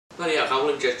Bloody hell, I can't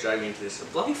believe Jet's dragging into this. A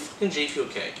bloody fucking Gfuel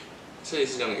cake. So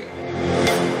this is gonna go.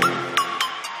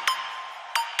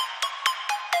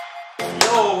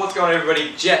 Yo, what's going on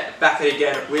everybody? Jet back at it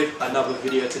again with another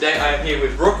video. Today I am here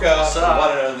with Brooker, the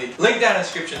one and only. Link down in the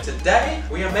description. Today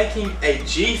we are making a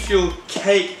Gfuel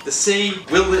cake. The C,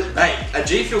 will it bake? A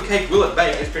Gfuel cake, will it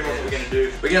bake? Is pretty much what we're going to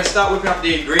do. We're going to start whipping up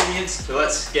the ingredients, so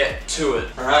let's get to it.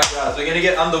 Alright guys, we're going to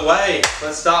get underway.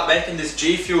 Let's start making this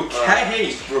Gfuel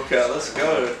cake. Brooker, let's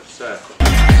go. So,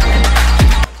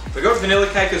 we got vanilla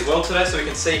cake as well today, so we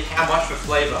can see how much the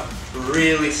flavour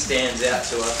really stands out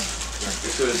to us.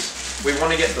 Because we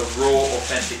want to get the raw,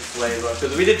 authentic flavour.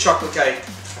 Because if we did chocolate cake,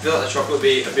 I feel like the chocolate would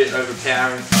be a bit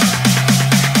overpowering.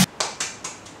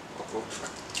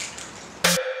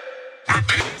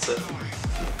 That's it.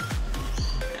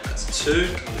 And that's 2.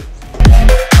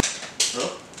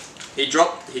 Oh. He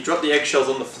dropped the eggshells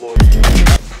on the floor.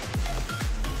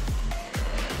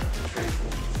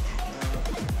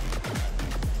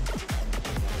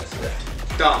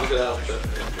 Done. Look at that.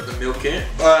 Put the milk in.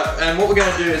 And what we're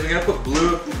gonna do is we're gonna put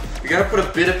We're gonna put a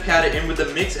bit of powder in with the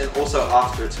mix and also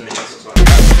after it's mixed.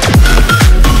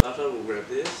 After we'll grab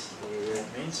this. In the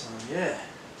meantime, yeah.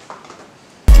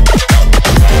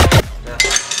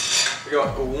 We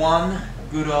got one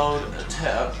good old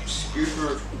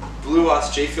scooper of blue ice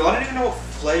Gfuel. I don't even know what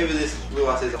flavour this blue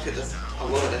ice is. I think that's a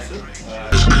lot of effort.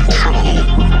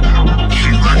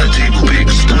 Humanity will be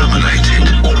exterminated.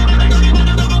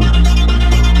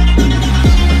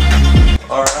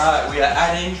 Alright, we are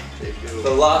adding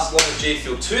the last lot of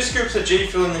Gfuel. 2 scoops of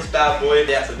Gfuel in this bad boy.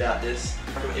 That's about this.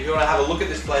 If you want to have a look at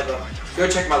this flavour, go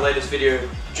check my latest video,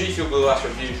 Gfuel Blue Ice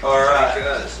review. Alright,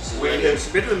 it's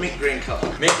a bit of a mint green colour.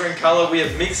 Mint green colour, we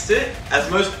have mixed it. As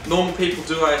most normal people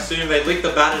do, I assume, they lick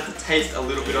the batter to taste a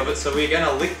little bit of it. So we're going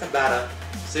to lick the batter,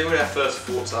 see what our first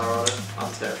thoughts are on it.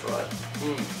 I'm terrified.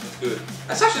 That's good.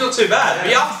 That's actually not too bad.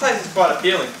 The aftertaste is quite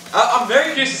appealing. I'm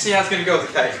very curious to see how it's going to go with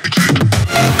the cake.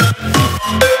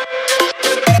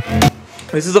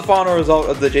 This is the final result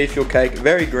of the Gfuel cake,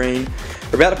 very green.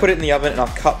 We're about to put it in the oven and I'll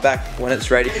cut back when it's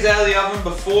ready. It's out of the oven.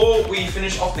 Before we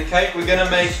finish off the cake, we're gonna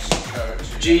make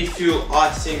Gfuel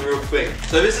icing real quick.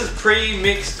 So this is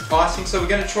pre-mixed icing, so we're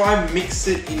gonna try and mix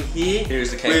it in here.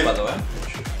 Here's the cake, by the way.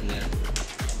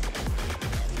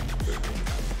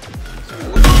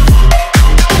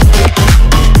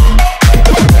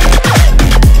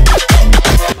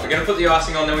 We're gonna put the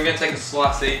icing on, then we're gonna take a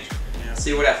slice each,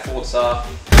 see what our thoughts are.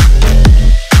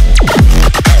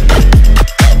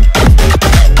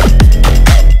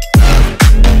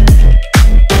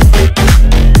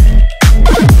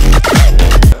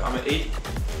 I'm gonna eat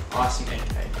icing and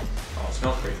cake. Oh, it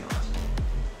smells pretty nice.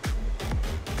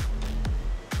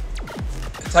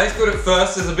 It tastes good at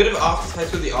first. There's a bit of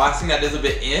aftertaste with the icing that is a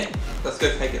bit Let's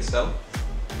go cake itself.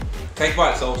 Cake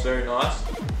by itself is very nice.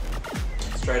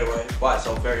 Straight away, by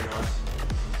itself, very nice.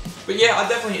 But yeah, I'd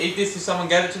definitely eat this if someone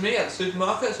gave it to me at the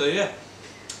supermarket, so yeah.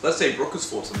 Let's see Brooker's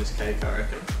thoughts on this cake, I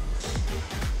reckon.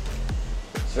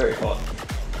 It's very hot.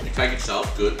 The cake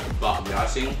itself, good, but the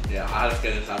icing, yeah, I had to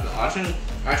get into that. The icing,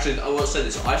 actually, I will say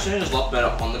this, icing is a lot better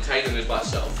on the cake than it is by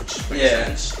itself, which makes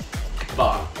sense.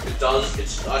 But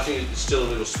I think it's still a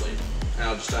little sweet. And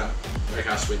I just don't know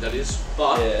how sweet that is.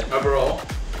 But overall,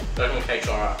 the cake's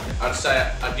alright. I'd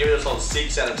say I'd give it a solid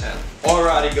 6 out of 10.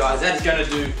 Alrighty guys, that is going to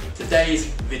do today's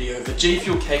video. The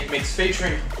Gfuel cake mix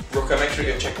featuring Brooker. Make sure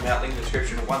you go check them out, link in the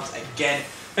description once again.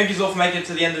 Thank you all for making it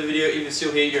to the end of the video. If you're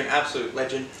still here, you're an absolute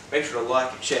legend. Make sure to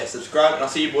like, share, subscribe, and I'll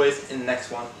see you boys in the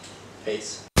next one.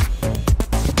 Peace.